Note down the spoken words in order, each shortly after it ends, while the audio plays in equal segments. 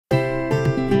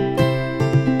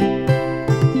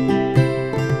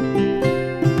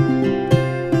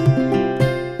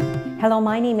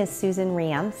Hello, my name is Susan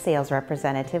Reaume, sales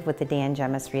representative with the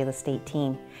Gemus real estate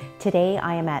team. Today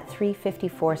I am at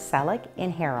 354 Sellick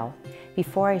in Harrow.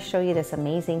 Before I show you this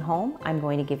amazing home, I'm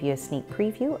going to give you a sneak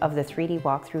preview of the 3D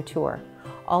walkthrough tour.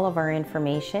 All of our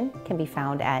information can be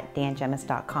found at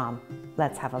dangemus.com.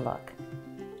 Let's have a look.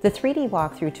 The 3D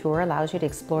walkthrough tour allows you to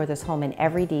explore this home in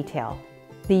every detail.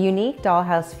 The unique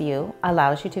dollhouse view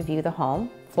allows you to view the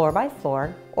home floor by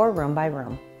floor or room by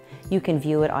room. You can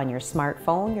view it on your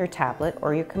smartphone, your tablet,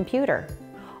 or your computer.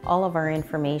 All of our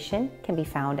information can be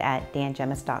found at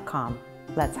dangemus.com.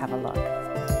 Let's have a look.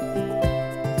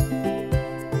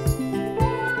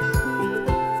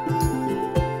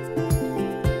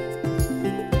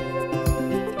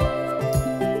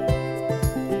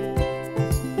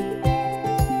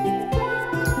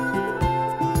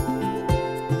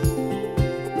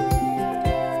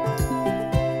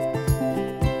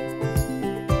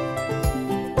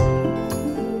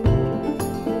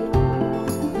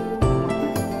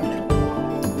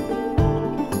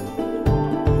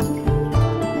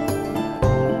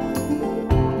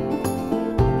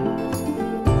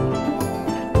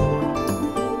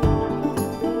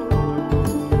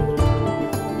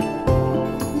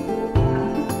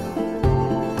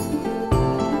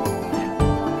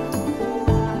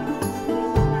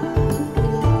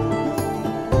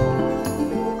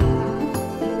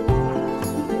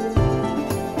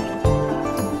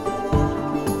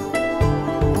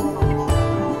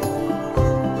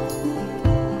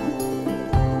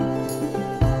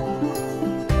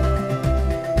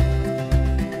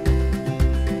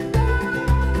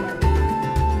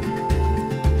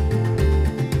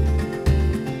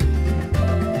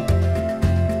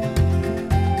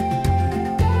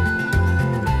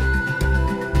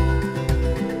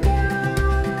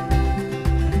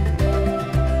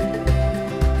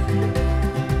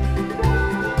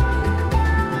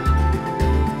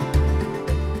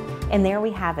 And there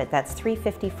we have it. That's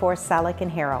 354 Sellick in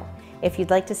Harrow. If you'd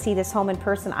like to see this home in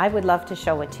person, I would love to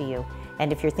show it to you.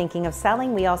 And if you're thinking of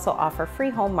selling, we also offer free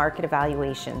home market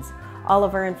evaluations. All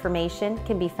of our information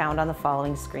can be found on the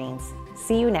following screens.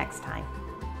 See you next time.